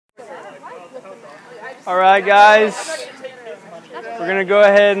All right, guys, we're going to go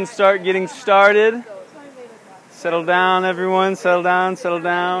ahead and start getting started. Settle down, everyone. Settle down, settle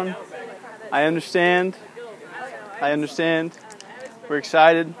down. I understand. We're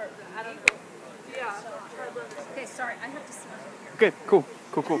excited. Okay, sorry, I have to sit over Okay, here.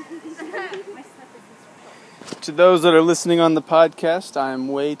 cool. To those that are listening on the podcast, I am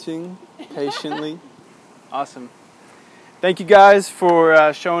waiting patiently. Awesome. Thank you guys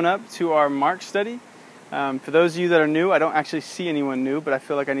for showing up to our Mark study. For those of you that are new, I don't actually see anyone new, but I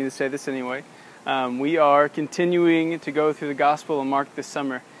feel like I need to say this anyway. We are continuing to go through the Gospel of Mark this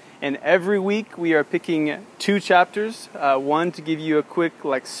summer. And every week we are picking 2 chapters. One to give you a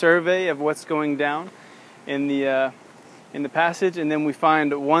quick survey of what's going down in the passage, and then we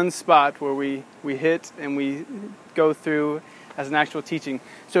find one spot where we hit and we go through as an actual teaching.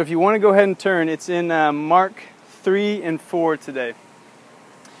 So if you want to go ahead and turn, it's in Mark 3 and 4 today.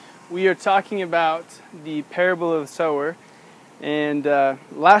 We are talking about the parable of the sower, and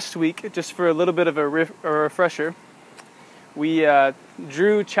last week, just for a little bit of a refresher,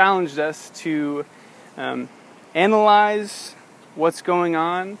 Drew challenged us to analyze what's going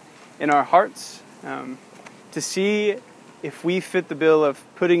on in our hearts, to see if we fit the bill of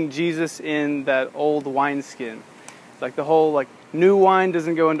putting Jesus in that old wineskin. Like the whole new wine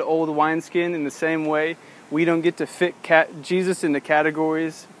doesn't go into old wineskin. In the same way, we don't get to fit Jesus into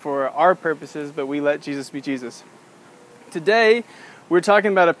categories for our purposes, but we let Jesus be Jesus. Today, we're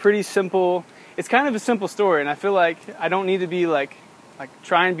talking about a pretty simple, it's kind of a simple story, and I feel like I don't need to be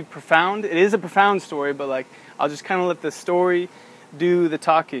try and be profound. It is a profound story, but I'll just kind of let the story do the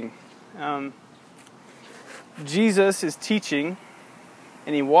talking. Jesus is teaching,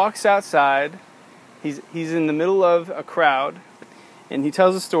 and he walks outside. He's in the middle of a crowd, and he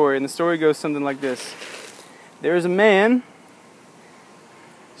tells a story, and the story goes something like this. There is a man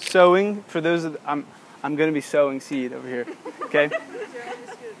sowing, I'm going to be sowing seed over here, okay?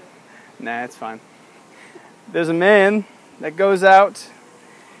 Nah, it's fine. There's a man that goes out,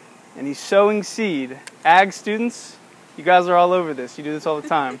 and he's sowing seed. Ag students, you guys are all over this. You do this all the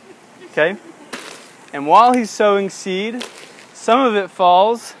time, okay? And while he's sowing seed, some of it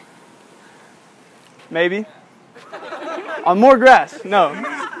falls, maybe, on more grass. No.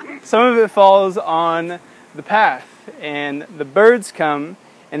 Some of it falls on the path, and the birds come,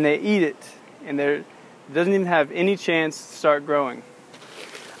 and they eat it, and it doesn't even have any chance to start growing.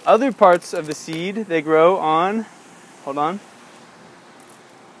 Other parts of the seed, they grow on,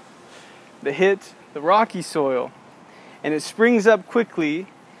 they hit the rocky soil, and it springs up quickly.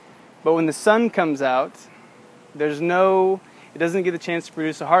 But when the sun comes out, it doesn't get a chance to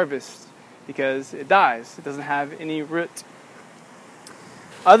produce a harvest because it dies. It doesn't have any root.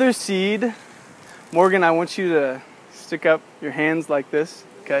 Other seed, Morgan, I want you to stick up your hands like this,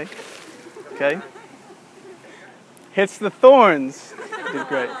 okay? Okay? Hits the thorns. You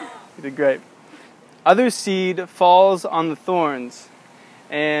did great. Other seed falls on the thorns.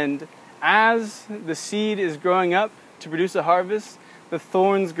 And as the seed is growing up to produce a harvest, the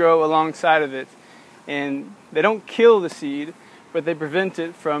thorns grow alongside of it, and they don't kill the seed, but they prevent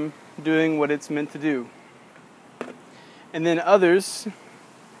it from doing what it's meant to do. And then others,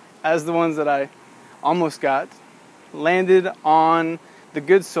 as the ones that I almost got, landed on the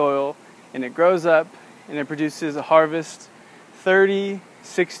good soil, and it grows up, and it produces a harvest 30,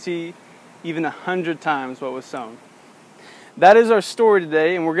 60, even 100 times what was sown. That is our story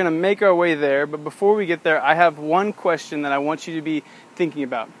today, and we're going to make our way there. But before we get there, I have one question that I want you to be thinking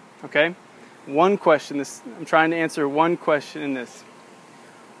about, okay? One question. I'm trying to answer one question in this.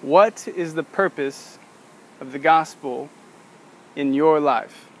 What is the purpose of the gospel in your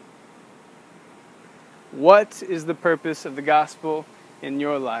life? What is the purpose of the gospel in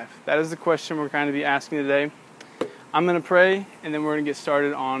your life? That is the question we're going to be asking today. I'm going to pray, and then we're going to get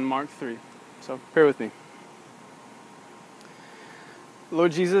started on Mark 3. So bear with me.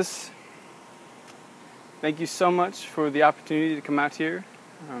 Lord Jesus, thank you so much for the opportunity to come out here,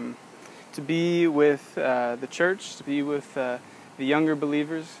 to be with the church, to be with the younger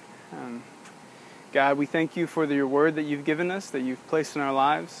believers. God, we thank you for your word that you've given us, that you've placed in our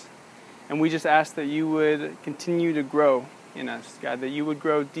lives. And we just ask that you would continue to grow in us, God, that you would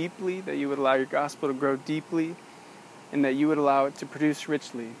grow deeply, that you would allow your gospel to grow deeply, and that you would allow it to produce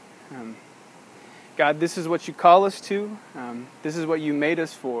richly. God, this is what you call us to. This is what you made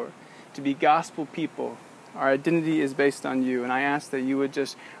us for, to be gospel people. Our identity is based on you, and I ask that you would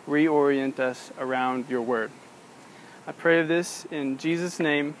just reorient us around your word. I pray this in Jesus'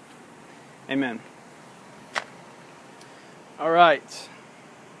 name. Amen. All right.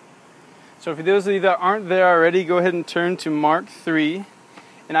 So for those of you that aren't there already, go ahead and turn to Mark 3.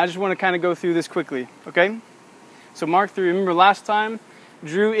 And I just want to kind of go through this quickly, okay? So Mark 3, remember last time,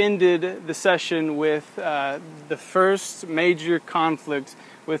 Drew ended the session with the first major conflict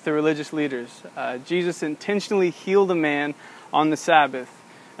with the religious leaders. Jesus intentionally healed a man on the Sabbath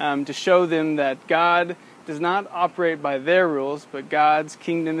to show them that God does not operate by their rules, but God's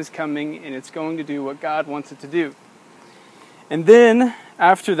kingdom is coming and it's going to do what God wants it to do. And then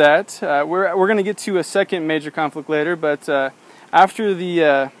after that, we're going to get to a second major conflict later, but after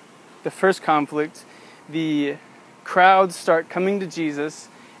the first conflict, the crowds start coming to Jesus,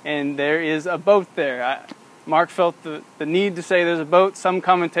 and there is a boat there. Mark felt the need to say there's a boat. Some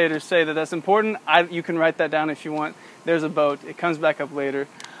commentators say that that's important. You can write that down if you want. There's a boat. It comes back up later.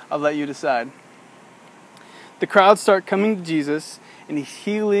 I'll let you decide. The crowds start coming to Jesus, and he's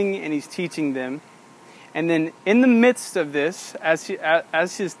healing and he's teaching them. And then in the midst of this, as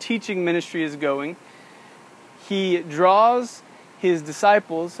his teaching ministry is going, he draws his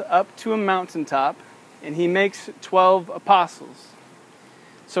disciples up to a mountaintop, and he makes 12 apostles.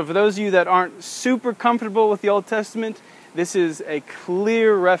 So for those of you that aren't super comfortable with the Old Testament, this is a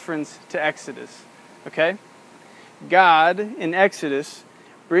clear reference to Exodus. Okay? God, in Exodus,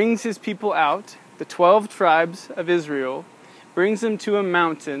 brings his people out, the 12 tribes of Israel, brings them to a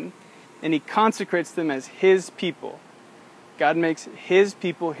mountain, and he consecrates them as his people. God makes his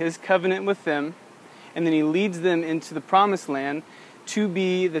people, his covenant with them, and then he leads them into the promised land to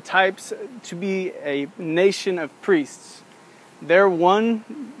be a nation of priests. Their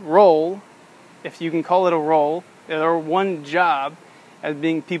one role, if you can call it a role, their one job as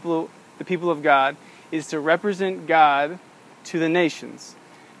being the people of God, is to represent God to the nations,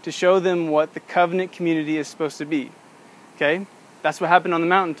 to show them what the covenant community is supposed to be. Okay? That's what happened on the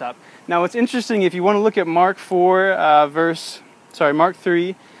mountaintop. Now what's interesting, if you want to look at Mark 3,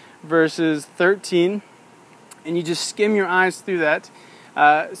 verses 13, and you just skim your eyes through that,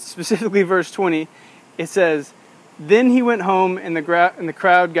 specifically verse 20, it says, "Then he went home, and the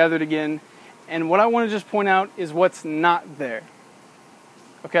crowd gathered again." And what I want to just point out is what's not there.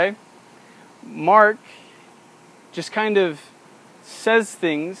 Okay? Mark just kind of says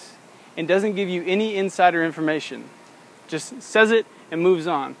things and doesn't give you any insider information. Just says it and moves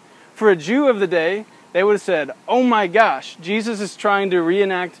on. For a Jew of the day, they would have said, "Oh my gosh, Jesus is trying to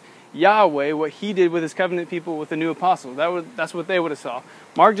reenact Yahweh, what he did with his covenant people with the new apostles." That's what they would have saw.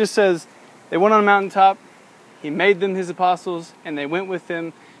 Mark just says they went on a mountaintop, he made them his apostles, and they went with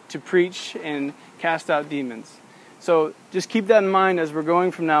him to preach and cast out demons. So just keep that in mind as we're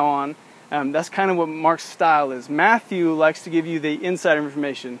going from now on. That's kind of what Mark's style is. Matthew likes to give you the insider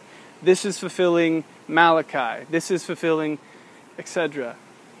information. This is fulfilling Malachi. This is fulfilling, etc.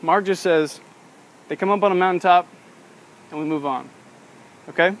 Mark just says they come up on a mountaintop and we move on.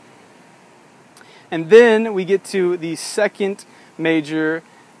 Okay? And then we get to the second major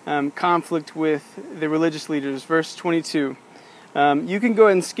conflict with the religious leaders, verse 22. You can go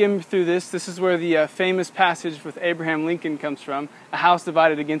ahead and skim through this. This is where the famous passage with Abraham Lincoln comes from. "A house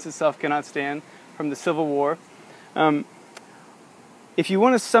divided against itself cannot stand," from the Civil War. If you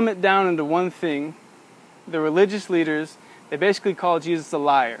want to sum it down into one thing, the religious leaders, they basically call Jesus a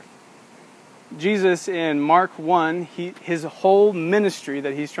liar. Jesus, in Mark 1, his whole ministry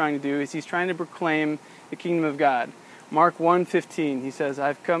that he's trying to do is he's trying to proclaim the kingdom of God. Mark 1:15, he says,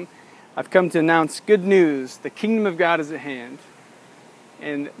 I've come to announce good news. The kingdom of God is at hand.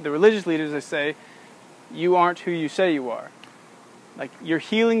 And the religious leaders, they say, you aren't who you say you are. Like, you're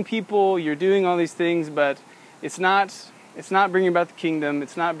healing people, you're doing all these things, but it's not bringing about the kingdom.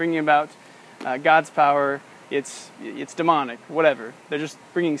 It's not bringing about God's power. It's demonic, whatever. They're just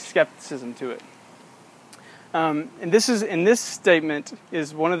bringing skepticism to it. And this statement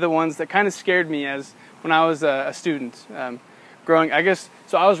is one of the ones that kind of scared me as when I was a student growing. I guess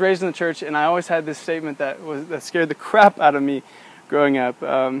so. I was raised in the church, and I always had this statement that scared the crap out of me growing up.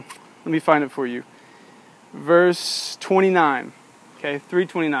 Let me find it for you. Verse 29. Okay,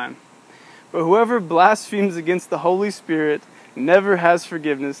 3:29. "But whoever blasphemes against the Holy Spirit never has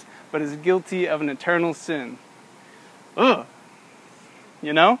forgiveness, but is guilty of an eternal sin." Ugh.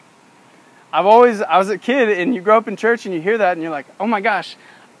 You know? I was a kid, and you grow up in church and you hear that and you're like, oh my gosh.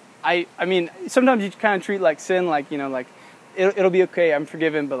 I mean, sometimes you kind of treat like sin like, it'll be okay, I'm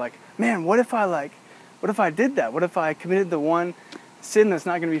forgiven, but like, man, what if I did that? What if I committed the one sin that's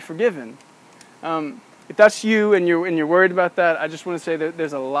not going to be forgiven? If that's you and you're worried about that, I just want to say that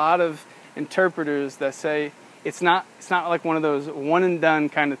there's a lot of interpreters that say it's not like one of those one and done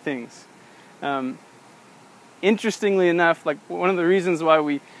kind of things. Interestingly enough, like one of the reasons why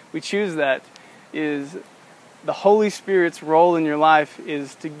we choose that is the Holy Spirit's role in your life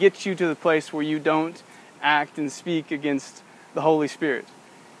is to get you to the place where you don't act and speak against the Holy Spirit.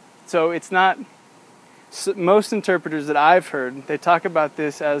 So it's not, most interpreters that I've heard, they talk about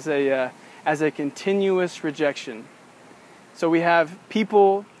this as a continuous rejection. So we have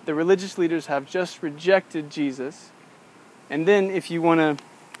people, the religious leaders have just rejected Jesus. And then if you want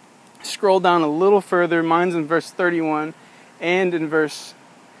to scroll down a little further, mine's in verse 31 and in verse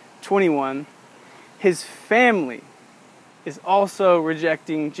 21, his family is also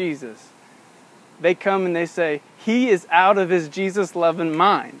rejecting Jesus. They come and they say, he is out of his Jesus-loving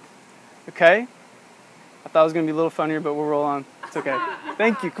mind. Okay? I thought it was going to be a little funnier, but we'll roll on. It's okay.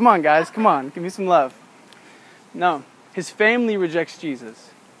 Thank you. Come on, guys. Come on. Give me some love. No. His family rejects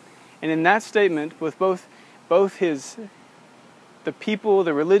Jesus. And in that statement, with both the people,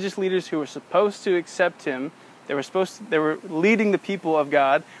 the religious leaders who were supposed to accept him, they were leading the people of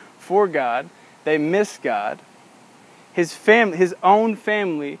God for God, they miss God. His own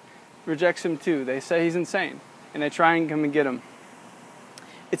family rejects him too. They say he's insane, and they try and come and get him.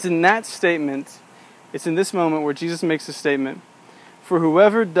 It's in that statement, it's in this moment where Jesus makes a statement, for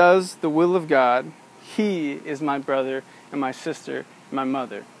whoever does the will of God, he is my brother and my sister and my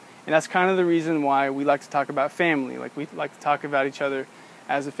mother. And that's kind of the reason why we like to talk about family. Like, we like to talk about each other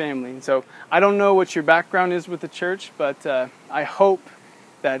as a family. And so I don't know what your background is with the church, but I hope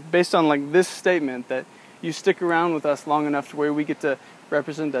that based on like this statement that you stick around with us long enough to where we get to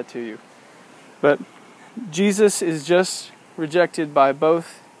represent that to you. But Jesus is just rejected by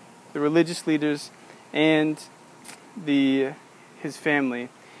both the religious leaders and his family.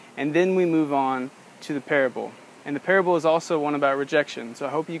 And then we move on to the parable. And the parable is also one about rejection. So I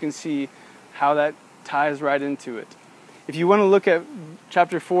hope you can see how that ties right into it. If you want to look at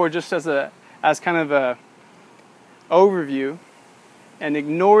chapter 4 just as kind of a overview, and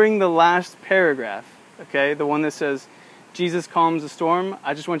ignoring the last paragraph, okay, the one that says, Jesus calms the storm,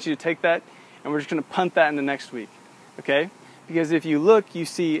 I just want you to take that, and we're just going to punt that into next week, okay? Because if you look, you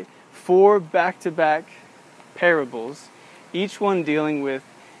see 4 back-to-back parables, each one dealing with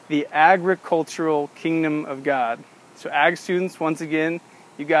the agricultural kingdom of God. So ag students, once again,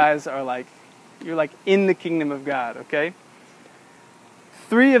 you guys are you're like in the kingdom of God, okay?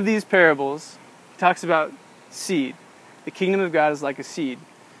 3 of these parables talks about seed. The kingdom of God is like a seed.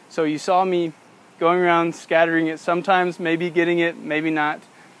 So you saw me going around scattering it, sometimes maybe getting it, maybe not.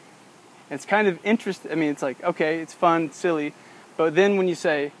 It's kind of interesting. I mean, it's like, okay, it's fun, it's silly. But then when you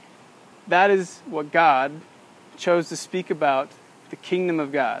say, that is what God chose to speak about the kingdom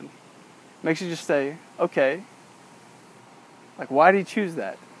of God, makes you just say, okay, like, why did he choose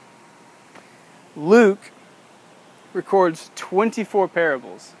that? Luke records 24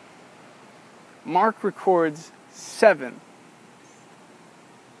 parables. Mark records 7.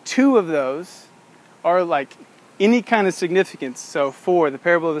 2 of those are like any kind of significance. So 4, the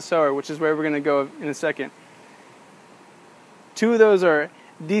parable of the sower, which is where we're going to go in a second. 2 of those are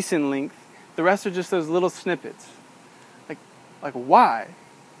decent length. The rest are just those little snippets. Like why?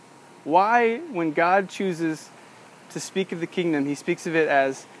 Why, when God chooses to speak of the kingdom, he speaks of it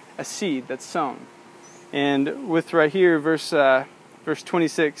as a seed that's sown. And with right here, verse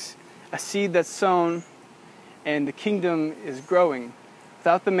 26, a seed that's sown and the kingdom is growing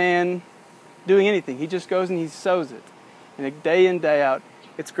without the man doing anything. He just goes and he sows it. And day in, day out,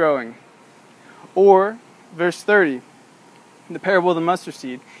 it's growing. Or, verse 30, the parable of the mustard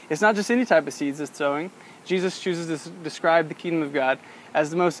seed. It's not just any type of seeds that's sowing. Jesus chooses to describe the kingdom of God as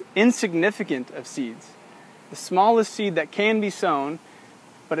the most insignificant of seeds. The smallest seed that can be sown,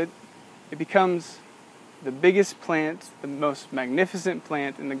 but it becomes the biggest plant, the most magnificent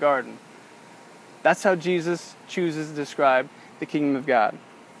plant in the garden. That's how Jesus chooses to describe the kingdom of God.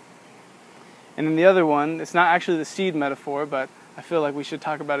 And then the other one, it's not actually the seed metaphor, but I feel like we should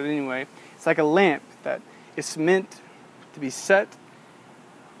talk about it anyway. It's like a lamp that is meant to be set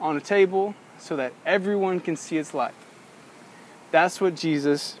on a table so that everyone can see its light. That's what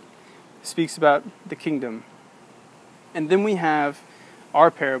Jesus speaks about the kingdom. And then we have our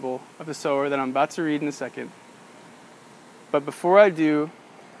parable of the sower that I'm about to read in a second. But before I do,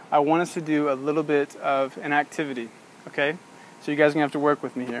 I want us to do a little bit of an activity, okay? So you guys are going to have to work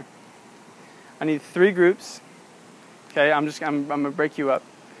with me here. I need 3 groups. Okay, I'm going to break you up.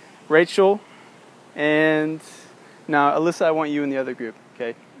 Rachel and now Alyssa, I want you in the other group,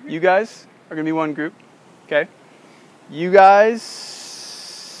 okay? You guys are going to be one group, okay? You guys,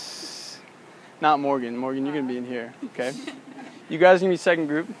 not Morgan. Morgan, you're going to be in here, okay? You guys are going to be second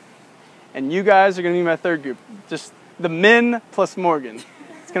group. And you guys are going to be my third group. Just the men plus Morgan.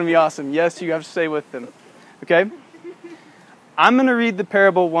 It's going to be awesome. Yes, you have to stay with them, okay? I'm going to read the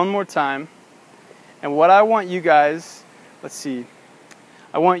parable one more time. And what I want you guys, let's see.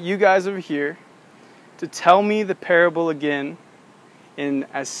 I want you guys over here to tell me the parable again in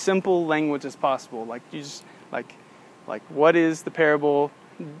as simple language as possible. Like you just like what is the parable?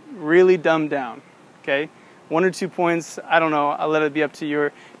 Really dumbed down. Okay, 1 or 2 points. I don't know. I'll let it be up to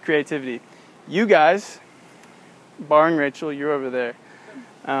your creativity. You guys, barring Rachel, you're over there.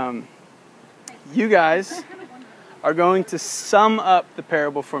 You guys are going to sum up the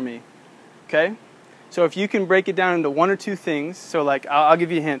parable for me. Okay? So if you can break it down into 1 or 2 things, so like I'll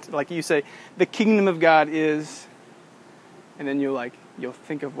give you a hint. Like you say, the kingdom of God is, and then you'll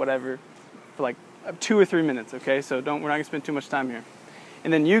think of whatever for like 2 or 3 minutes. Okay? So we're not gonna spend too much time here.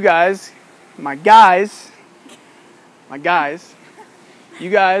 And then you guys, my guys, you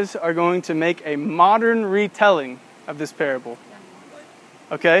guys are going to make a modern retelling of this parable.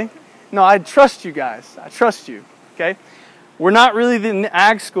 Okay? No, I trust you guys. I trust you. Okay? We're not really in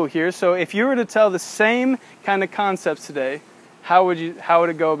ag school here, so if you were to tell the same kind of concepts today, how would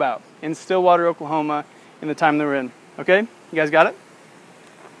it go about in Stillwater, Oklahoma, in the time that we're in? Okay? You guys got it?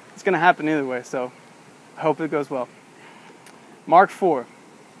 It's going to happen either way, so I hope it goes well. Mark 4.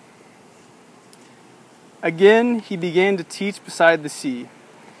 Again, he began to teach beside the sea,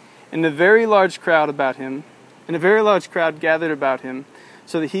 and a very large crowd gathered about him,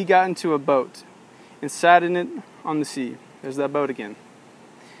 so that he got into a boat and sat in it on the sea. There's that boat again.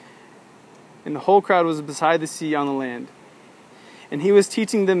 And the whole crowd was beside the sea on the land. And he was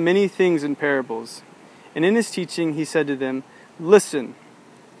teaching them many things in parables. And in his teaching he said to them, Listen,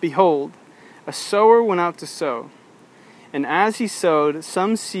 behold, a sower went out to sow. And as he sowed,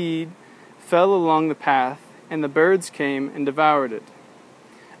 some seed fell along the path, and the birds came and devoured it.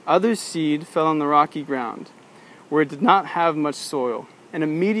 Other seed fell on the rocky ground, where it did not have much soil, and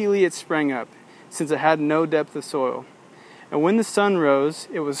immediately it sprang up, since it had no depth of soil. And when the sun rose,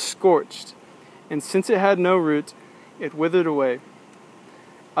 it was scorched, and since it had no root, it withered away.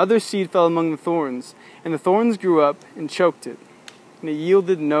 Other seed fell among the thorns, and the thorns grew up and choked it, and it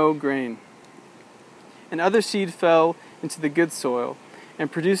yielded no grain. And other seed fell into the good soil,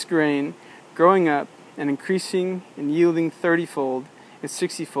 and produced grain, growing up and increasing and yielding 30-fold, and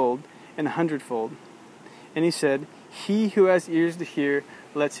 60-fold, and 100-fold. And he said, He who has ears to hear,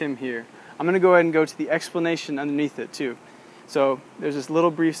 let him hear. I'm going to go ahead and go to the explanation underneath it too. So there's this little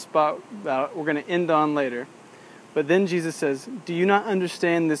brief spot that we're going to end on later. But then Jesus says, Do you not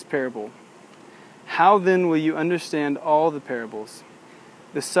understand this parable? How then will you understand all the parables?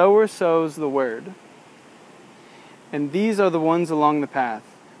 The sower sows the word. And these are the ones along the path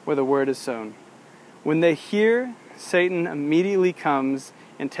where the word is sown. When they hear, Satan immediately comes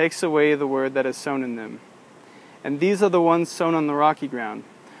and takes away the word that is sown in them. And these are the ones sown on the rocky ground,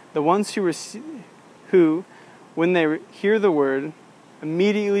 the ones who, when they hear the word,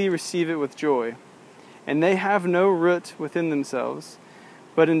 immediately receive it with joy. And they have no root within themselves,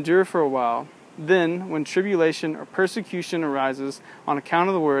 but endure for a while. Then, when tribulation or persecution arises on account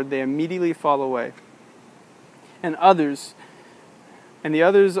of the word, they immediately fall away. And the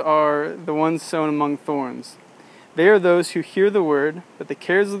others are the ones sown among thorns. They are those who hear the word, but the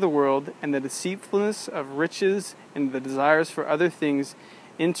cares of the world and the deceitfulness of riches and the desires for other things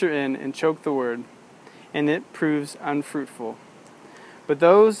enter in and choke the word, and it proves unfruitful. But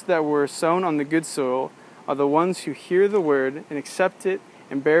those that were sown on the good soil are the ones who hear the word and accept it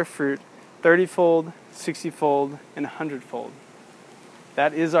and bear fruit 30-fold, 60-fold, and 100-fold.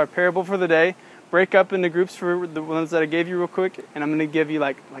 That is our parable for the day. Break up into groups for the ones that I gave you real quick, and I'm going to give you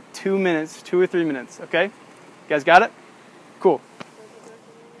like 2 minutes, 2 or 3 minutes, okay? You guys got it? Cool.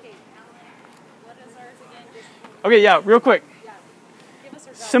 Okay, Alan, what is ours again? Okay, yeah, real quick. Yeah. Give us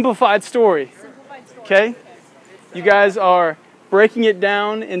our Simplified story. simplified story. Okay? You guys are breaking it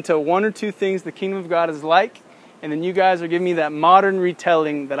down into 1 or 2 things the kingdom of God is like, and then you guys are giving me that modern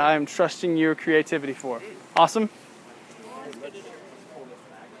retelling that I am trusting your creativity for. Awesome?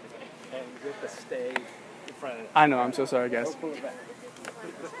 I know, I'm so sorry, guys.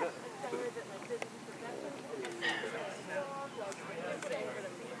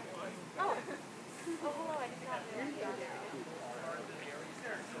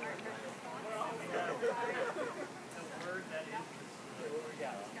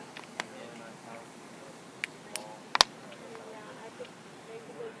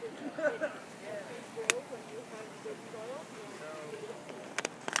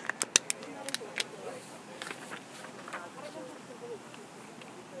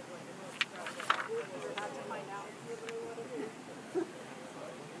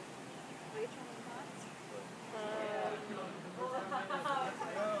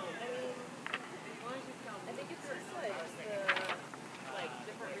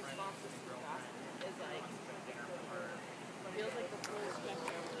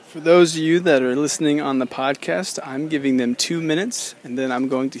 For those of you that are listening on the podcast, I'm giving them 2 minutes, and then I'm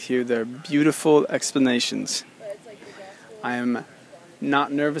going to hear their beautiful explanations. I am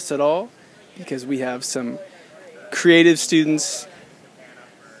not nervous at all because we have some creative students,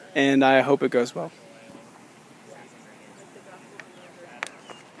 and I hope it goes well.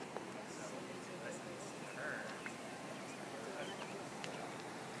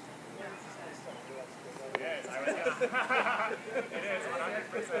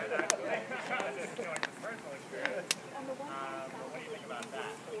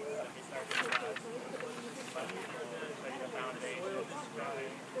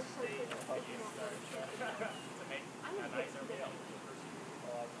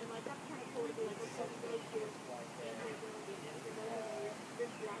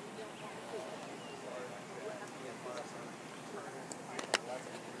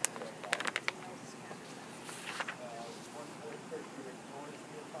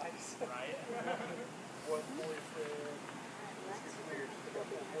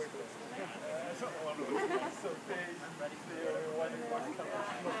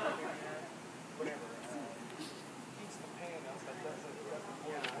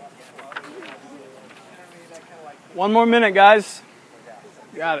 One more minute, guys.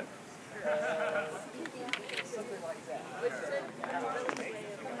 Got it.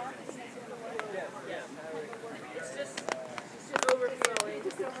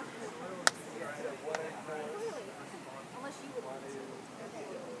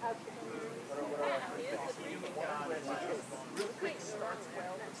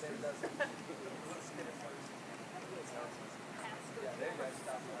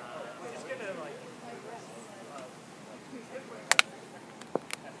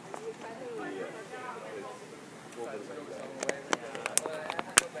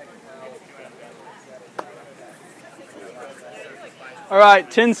 All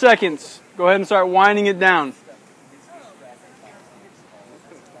right, 10 seconds. Go ahead and start winding it down.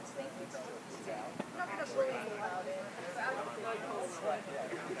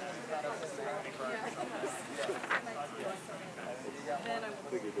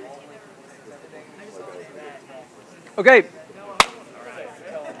 Okay.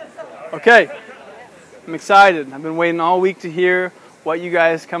 Okay. I'm excited. I've been waiting all week to hear what you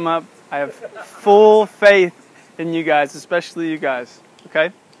guys come up. I have full faith in you guys, especially you guys.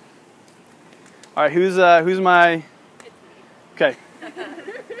 Okay? All right, who's my... Okay.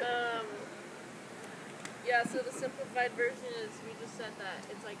 Yeah, so the simplified version is we just said that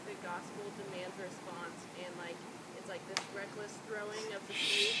it's like the gospel demands a response, and like it's like this reckless throwing of the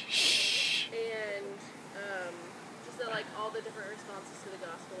seed, and just that like all the different responses to the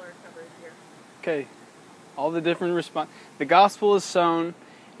gospel are covered here. Okay. All the different the gospel is sown,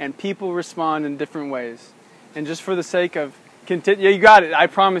 and people respond in different ways. And just for the sake of yeah, you got it. I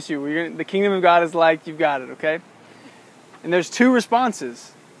promise you. The kingdom of God is like, you've got it, okay? And there's two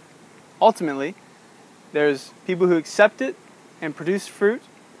responses. Ultimately, there's people who accept it and produce fruit,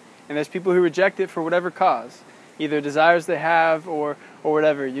 and there's people who reject it for whatever cause, either desires they have or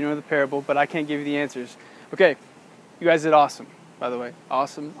whatever. You know the parable, but I can't give you the answers. Okay, you guys did awesome, by the way.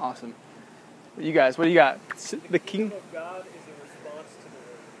 Awesome, awesome. You guys, what do you got? The kingdom of God is a response to the word.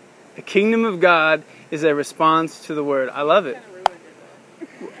 The kingdom of God is a response to the word. I love it.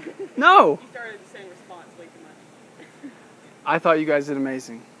 No. You started saying response way too much. I thought you guys did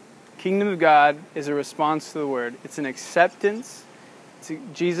amazing. Kingdom of God is a response to the word. It's an acceptance.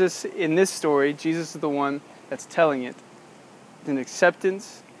 Jesus, in this story, Jesus is the one that's telling it. It's an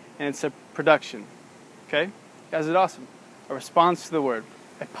acceptance and it's a production. Okay? You guys did awesome. A response to the word.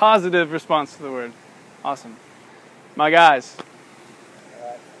 A positive response to the word. Awesome. My guys. My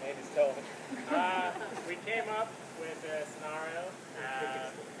name is Tobin. We came up with a scenario.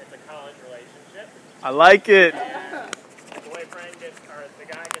 It's a college relationship. I like it. The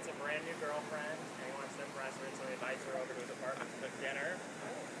guy gets a brand new girlfriend, and he wants to impress her, so he invites her over to his apartment to cook dinner.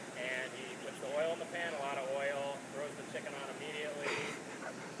 And he puts the oil in the pan, a lot of oil, throws the chicken on immediately,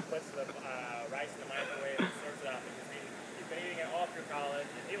 puts the rice in the microwave, and serves it up. He's been eating it all through college,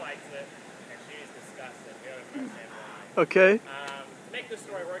 and he likes it, and she's disgusted. We don't understand why. Okay. To make this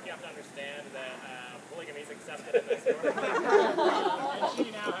story work, you have to understand that polygamy is accepted in this story. And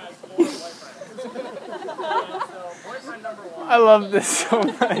she now has 4 boyfriends. And so boyfriend number 1... I love this so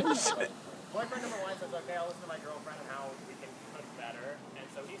much. Boyfriend number 1 says, okay, I'll listen to my girlfriend and how we can cook better. And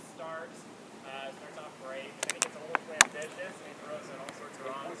so he starts off great, and then he gets a little too ambitious, and he throws in all sorts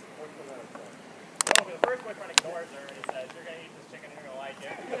of wrongs. So the first boyfriend ignores her, and he says, you're going to eat this chicken, you're going to like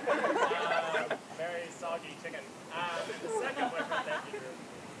it. Very soggy chicken. The second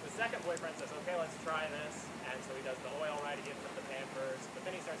boyfriend says, okay, let's try this. And so he does the oil right, he gives him the pan first, but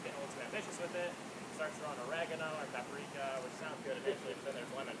then he starts to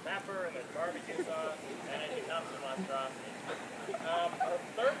Trust me. Her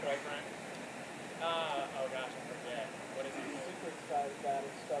third boyfriend, oh gosh, I forget. What is he? Secret side of that,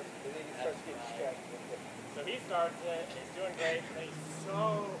 it starts, the lady starts getting distracted with it. So he starts it, he's doing great, and he's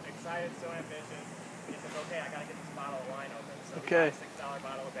so excited, so ambitious. He says, okay, I gotta get this bottle of wine open. So Okay. he buys a $6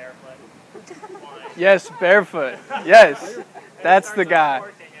 bottle of Barefoot wine. Yes, barefoot. Yes, And that's he the starts guy.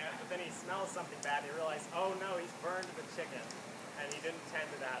 uncorking it, but then he smells something bad. He realizes, oh no, he's burned the chicken, and he didn't tend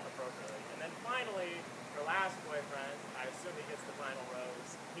to that appropriately. And then finally, her last boyfriend, I assume he gets the final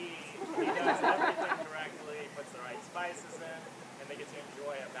rose. He does everything correctly, puts the right spices in, and they get to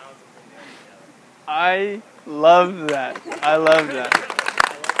enjoy a bountiful meal together. I love that. I love that.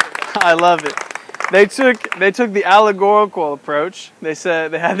 I love it. They took the allegorical approach. They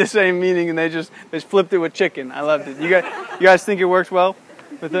said they had the same meaning and they just flipped it with chicken. I loved it. You guys think it works well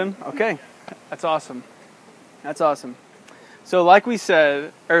with them? Okay. That's awesome. That's awesome. So like we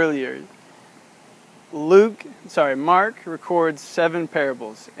said earlier, Mark records 7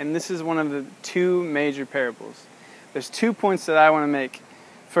 parables, and this is one of the 2 major parables. There's 2 points that I want to make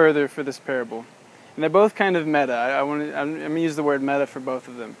further for this parable. And they're both kind of meta. I'm going to use the word meta for both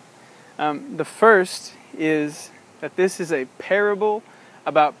of them. The first is that this is a parable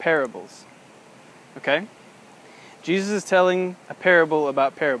about parables. Okay? Jesus is telling a parable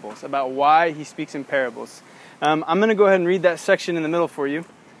about parables, about why he speaks in parables. I'm going to go ahead and read that section in the middle for you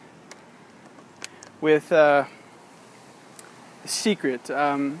with the secret.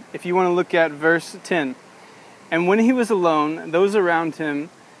 If you want to look at verse 10. And when he was alone, those around him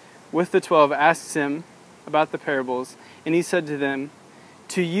with the 12 asked him about the parables, and he said to them,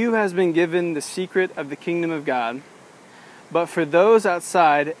 to you has been given the secret of the kingdom of God, but for those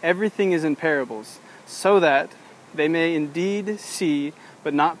outside everything is in parables, so that they may indeed see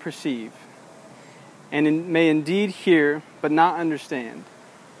but not perceive, and may indeed hear but not understand,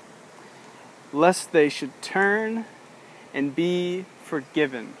 lest they should turn and be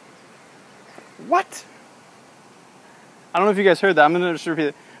forgiven. What? I don't know if you guys heard that. I'm going to just repeat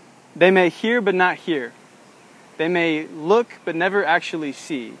it. They may hear but not hear. They may look but never actually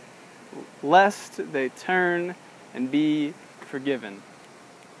see, lest they turn and be forgiven.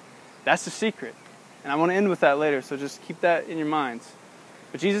 That's the secret. And I want to end with that later, so just keep that in your minds.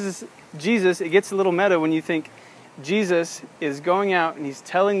 But Jesus, it gets a little meta when you think Jesus is going out and he's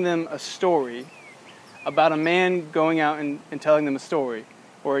telling them a story about a man going out and telling them a story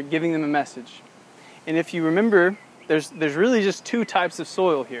or giving them a message. And if you remember, there's really just 2 types of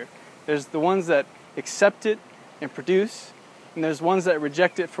soil here. There's the ones that accept it and produce, and there's ones that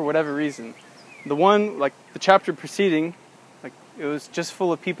reject it for whatever reason. The one, like the chapter preceding, like it was just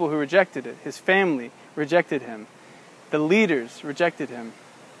full of people who rejected it. His family rejected him. The leaders rejected him.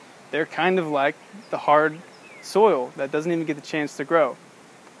 They're kind of like the hard soil that doesn't even get the chance to grow.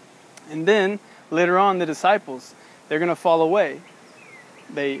 And then, later on, the disciples, they're going to fall away.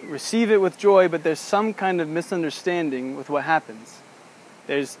 They receive it with joy, but there's some kind of misunderstanding with what happens.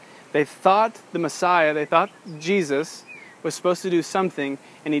 They thought the Messiah, they thought Jesus was supposed to do something,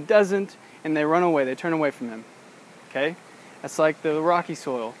 and he doesn't, and they run away, they turn away from him. Okay? That's like the rocky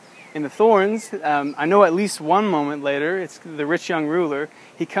soil. In the thorns, I know at least one moment later, it's the rich young ruler,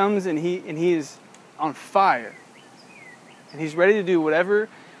 he comes and he is on fire. And he's ready to do whatever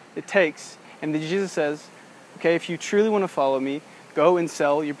it takes. And then Jesus says, okay, if you truly want to follow me, go and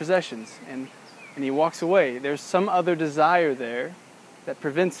sell your possessions. And he walks away. There's some other desire there that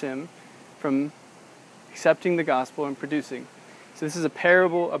prevents him from accepting the gospel and producing. So this is a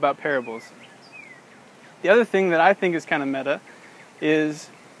parable about parables. The other thing that I think is kind of meta is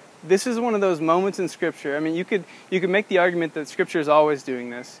this is one of those moments in Scripture. I mean, you could make the argument that Scripture is always doing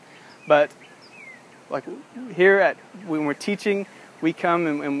this, but like here when we're teaching, we come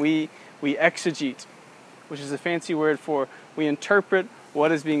and we exegete, which is a fancy word for we interpret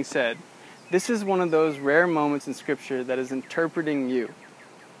what is being said. This is one of those rare moments in Scripture that is interpreting you.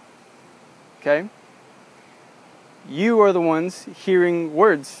 Okay? You are the ones hearing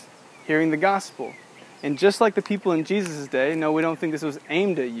words, hearing the gospel. And just like the people in Jesus' day, no, we don't think this was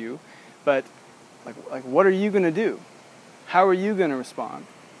aimed at you, but like what are you going to do? How are you going to respond?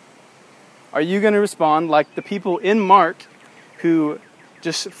 Are you going to respond like the people in Mark who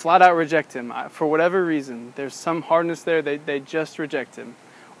just flat out reject him for whatever reason? There's some hardness there, they just reject him.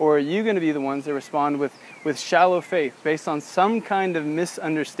 Or are you going to be the ones that respond with shallow faith based on some kind of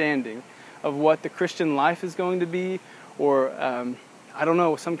misunderstanding of what the Christian life is going to be, or I don't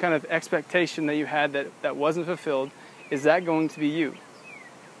know, some kind of expectation that you had that wasn't fulfilled? Is that going to be you?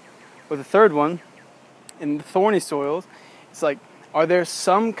 Or the third one, in the thorny soils, it's like, are there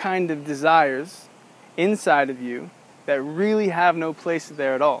some kind of desires inside of you that really have no place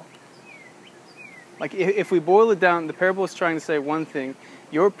there at all? Like if we boil it down, the parable is trying to say one thing.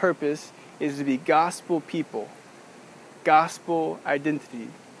 Your purpose is to be gospel people, gospel identity,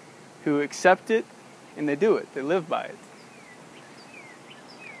 who accept it and they do it. They live by it.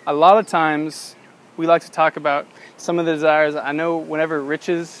 A lot of times we like to talk about some of the desires. I know whenever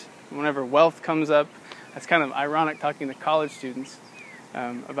wealth comes up, it's kind of ironic talking to college students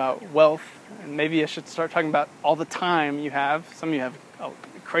about wealth. And maybe I should start talking about all the time you have. Some of you have a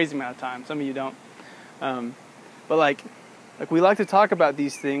crazy amount of time. Some of you don't. But like we like to talk about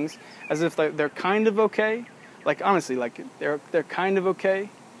these things as if they're kind of okay. Like honestly, like they're kind of okay.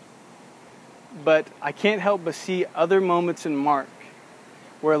 But I can't help but see other moments in Mark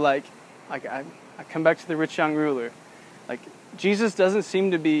where like I come back to the rich young ruler. Like Jesus doesn't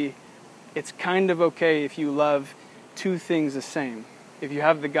seem to be, it's kind of okay if you love two things the same. If you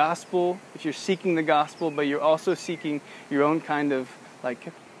have the gospel, if you're seeking the gospel, but you're also seeking your own kind of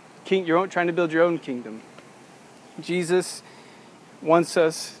like trying to build your own kingdom. Jesus wants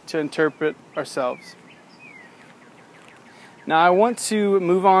us to interpret ourselves. Now I want to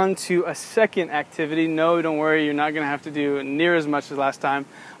move on to a second activity. No, don't worry, you're not going to have to do near as much as last time,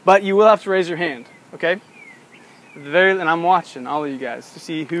 but you will have to raise your hand, okay? And I'm watching all of you guys to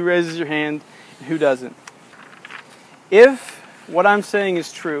see who raises your hand and who doesn't. If what I'm saying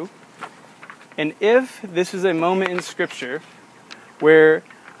is true, and if this is a moment in Scripture where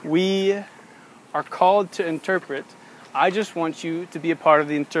we are called to interpret, I just want you to be a part of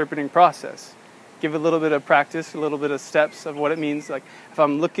the interpreting process. Give a little bit of practice, a little bit of steps of what it means. Like if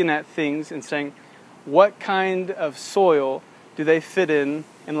I'm looking at things and saying, what kind of soil do they fit in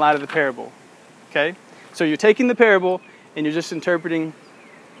light of the parable? Okay? So you're taking the parable and you're just interpreting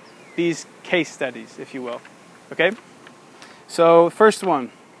these case studies, if you will. Okay? So first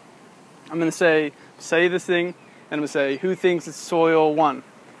one, I'm going to say this thing, and I'm going to say, who thinks it's soil 1?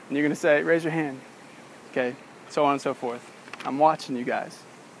 And you're going to say, raise your hand. Okay? So on and so forth. I'm watching you guys.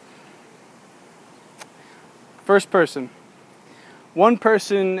 First person. One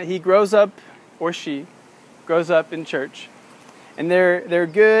person, he grows up, or she grows up in church. And they're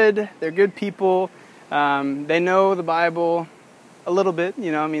good people. They know the Bible a little bit,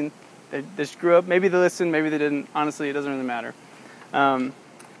 you know, I mean, they just grew up. Maybe they listened, maybe they didn't. Honestly, it doesn't really matter.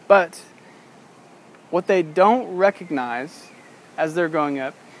 But what they don't recognize as they're growing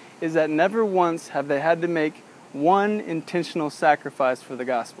up is that never once have they had to make one intentional sacrifice for the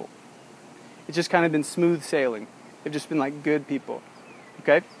gospel. It's just kind of been smooth sailing. They've just been like good people.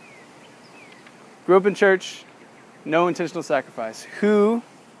 Okay? Grew up in church, no intentional sacrifice. Who,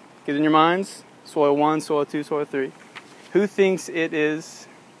 get in your minds, soil 1, soil 2, soil 3. Who thinks it is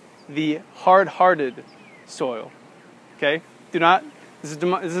the hard-hearted soil? Okay? Do not, this is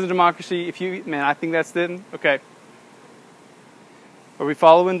a democracy. I think that's it. Okay. Are we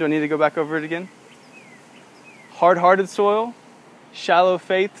following? Do I need to go back over it again? Hard-hearted soil, shallow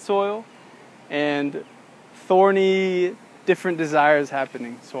faith soil, and thorny, different desires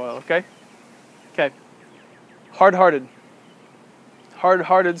happening soil, okay? Okay. Hard-hearted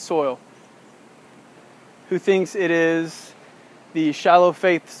soil. Who thinks it is the shallow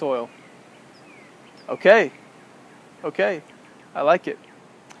faith soil? Okay. I like it.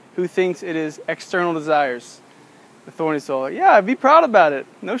 Who thinks it is external desires? The thorny soil. Yeah, be proud about it.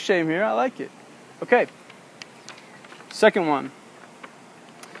 No shame here. I like it. Okay. Second one.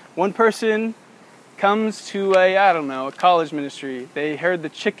 One person comes to a college ministry. They heard the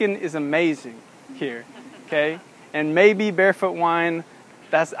chicken is amazing here. Okay? And maybe barefoot wine.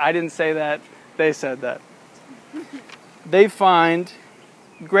 I didn't say that. They said that. They find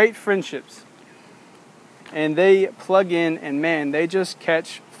great friendships. And they plug in and man, they just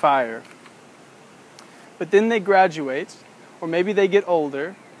catch fire. But then they graduate, or maybe they get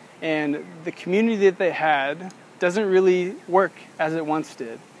older, and the community that they had doesn't really work as it once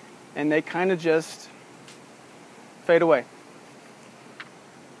did. And they kind of just fade away.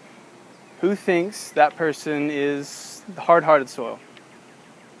 Who thinks that person is the hard-hearted soil?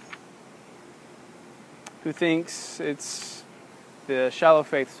 Who thinks it's the shallow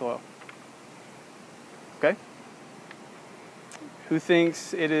faith soil? Okay? Who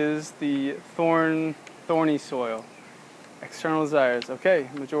thinks it is the thorny soil? External desires. Okay,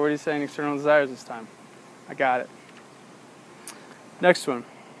 majority saying external desires this time. I got it. Next one.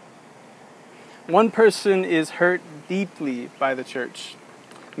 One person is hurt deeply by the church.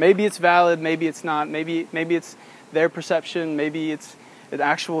 Maybe it's valid, maybe it's not. Maybe it's their perception, maybe it's an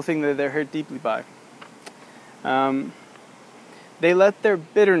actual thing that they're hurt deeply by. They let their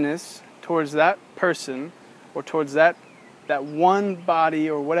bitterness towards that person or towards that one body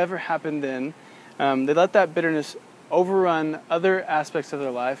or whatever happened then, they let that bitterness overrun other aspects of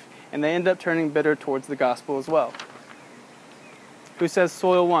their life, and they end up turning bitter towards the gospel as well. Who says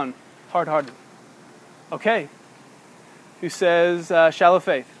soil 1? Hard-hearted. Okay. Who says shallow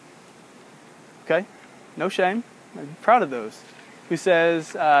faith? Okay. No shame. I'm proud of those. Who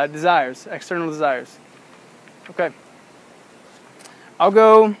says desires, external desires? Okay. I'll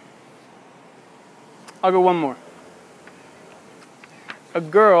go one more. A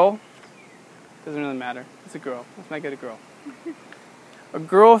girl, doesn't really matter. It's a girl. Let's make it a girl. A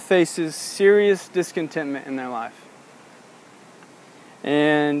girl faces serious discontentment in their life.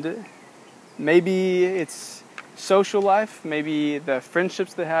 And maybe it's social life. Maybe the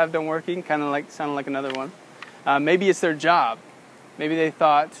friendships they have don't working. Sounded like another one. Maybe it's their job. Maybe they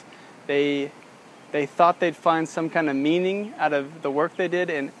thought they'd find some kind of meaning out of the work they did,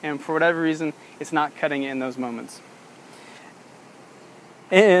 and for whatever reason, it's not cutting it in those moments.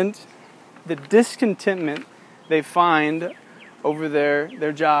 And the discontentment they find over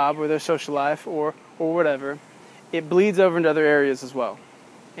their job or their social life or whatever, it bleeds over into other areas as well.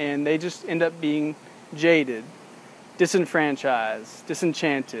 And they just end up being jaded, disenfranchised,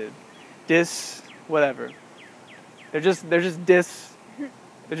 disenchanted, whatever. They're just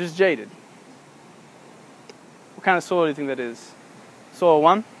jaded. What kind of soil do you think that is? Soil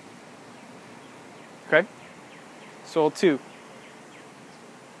 1? Okay. Soil 2?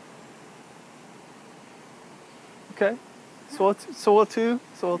 Okay. Soil 2?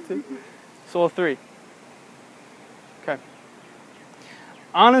 Soil 2? Soil 3? Okay.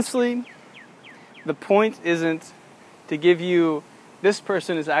 Honestly, the point isn't to give you, this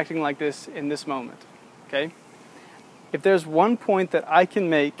person is acting like this in this moment. Okay? If there's one point that I can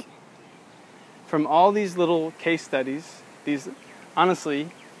make from all these little case studies, these honestly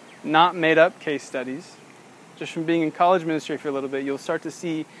not made up case studies, just from being in college ministry for a little bit, you'll start to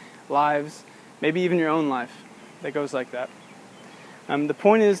see lives, maybe even your own life, that goes like that. The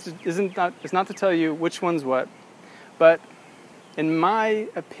point is not to tell you which one's what, but in my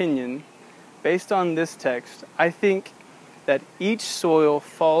opinion, based on this text, I think that each soil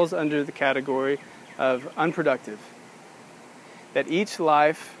falls under the category of unproductive. That each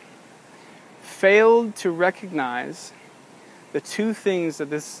life failed to recognize the two things that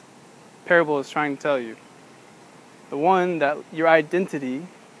this parable is trying to tell you. The one, that your identity,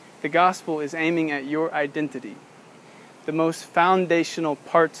 the gospel is aiming at your identity, the most foundational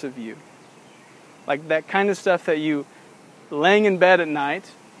parts of you. Like that kind of stuff that you laying in bed at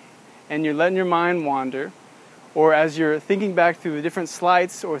night and you're letting your mind wander, or as you're thinking back through the different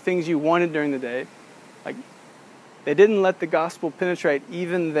slights or things you wanted during the day, like they didn't let the gospel penetrate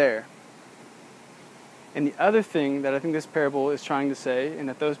even there. And the other thing that I think this parable is trying to say, and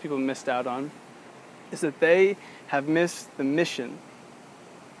that those people missed out on, is that they have missed the mission.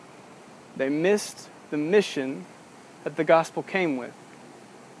 They missed the mission that the gospel came with.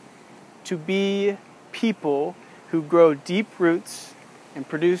 To be people who grow deep roots and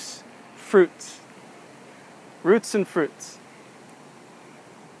produce fruits. Roots and fruits.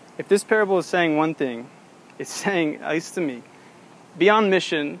 If this parable is saying one thing, it's saying, at least to me, be on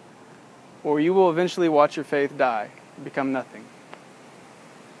mission, or you will eventually watch your faith die and become nothing.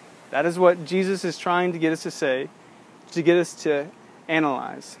 That is what Jesus is trying to get us to say, to get us to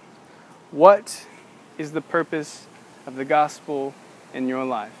analyze. What is the purpose of the gospel in your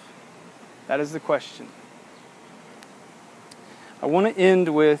life? That is the question. I want to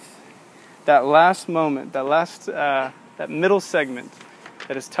end with that last moment, that middle segment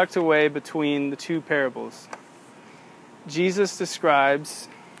that is tucked away between the two parables. Jesus describes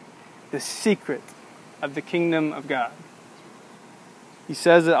the secret of the kingdom of God. He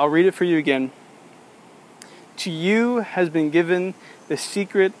says that, I'll read it for you again. To you has been given the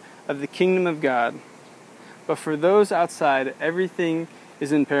secret of the kingdom of God, but for those outside, everything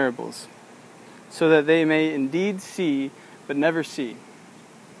is in parables, so that they may indeed see, but never see.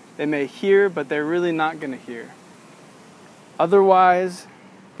 They may hear, but they're really not going to hear. Otherwise,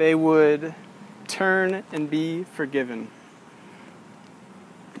 they would turn and be forgiven.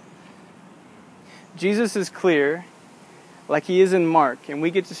 Jesus is clear, like he is in Mark, and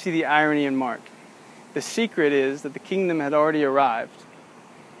we get to see the irony in Mark. The secret is that the kingdom had already arrived.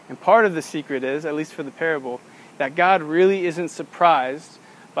 And part of the secret is, at least for the parable, that God really isn't surprised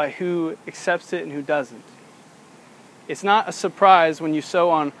by who accepts it and who doesn't. It's not a surprise when you sow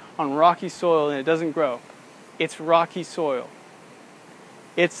on rocky soil and it doesn't grow. It's rocky soil.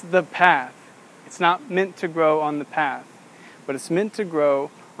 It's the path. It's not meant to grow on the path, but it's meant to grow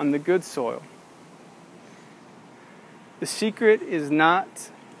on the good soil. The secret is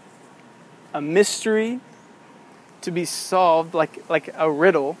not a mystery to be solved like a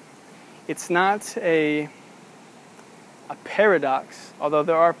riddle. It's not a a paradox, although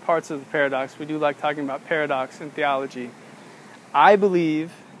there are parts of the paradox. We do like talking about paradox in theology. I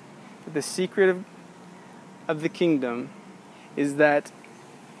believe that the secret of the kingdom is that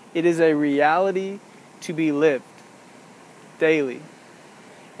it is a reality to be lived daily,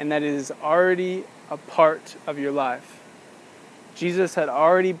 and that it is already a part of your life. Jesus had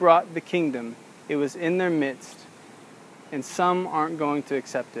already brought the kingdom. It was in their midst, and some aren't going to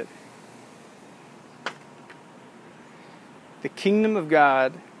accept it. The kingdom of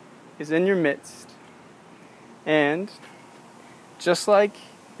God is in your midst, and just like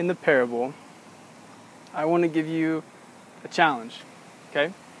in the parable, I want to give you a challenge,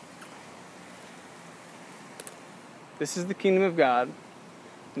 okay? This is the kingdom of God,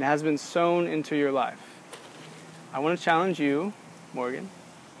 and it has been sown into your life. I want to challenge you, Morgan.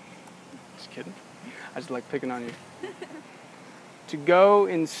 Just kidding. I just like picking on you. To go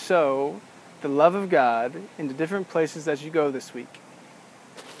and sow the love of God into different places as you go this week.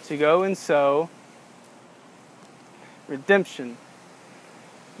 To go and sow redemption.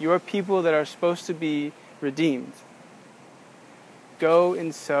 You are people that are supposed to be redeemed. Go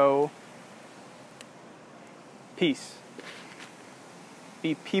and sow peace.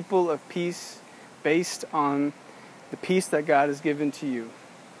 Be people of peace based on the peace that God has given to you.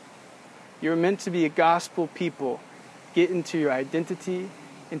 You're meant to be a gospel people. Get into your identity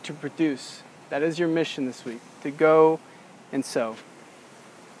and to produce. That is your mission this week, to go and sow.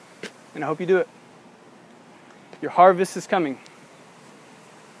 And I hope you do it. Your harvest is coming.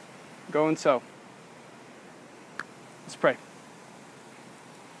 Go and sow. Let's pray.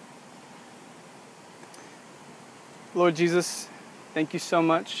 Lord Jesus, thank you so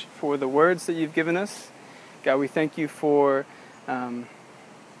much for the words that you've given us. God, we thank you for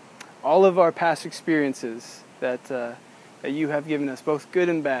all of our past experiences that you have given us, both good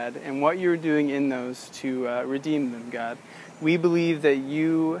and bad, and what you're doing in those to redeem them, God. We believe that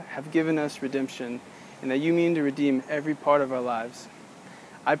you have given us redemption and that you mean to redeem every part of our lives.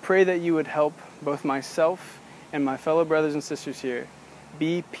 I pray that you would help both myself and my fellow brothers and sisters here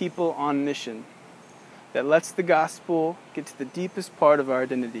be people on mission that lets the gospel get to the deepest part of our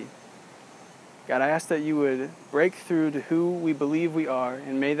identity. God, I ask that you would break through to who we believe we are,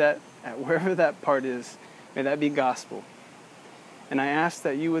 and may that, at wherever that part is, may that be gospel. And I ask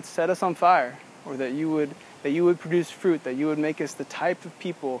that you would set us on fire, or that you would produce fruit, that you would make us the type of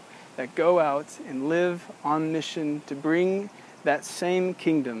people that go out and live on mission to bring that same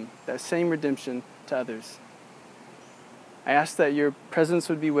kingdom, that same redemption to others. I ask that your presence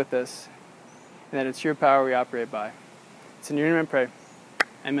would be with us, and that it's your power we operate by. It's in your name I pray.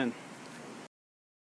 Amen.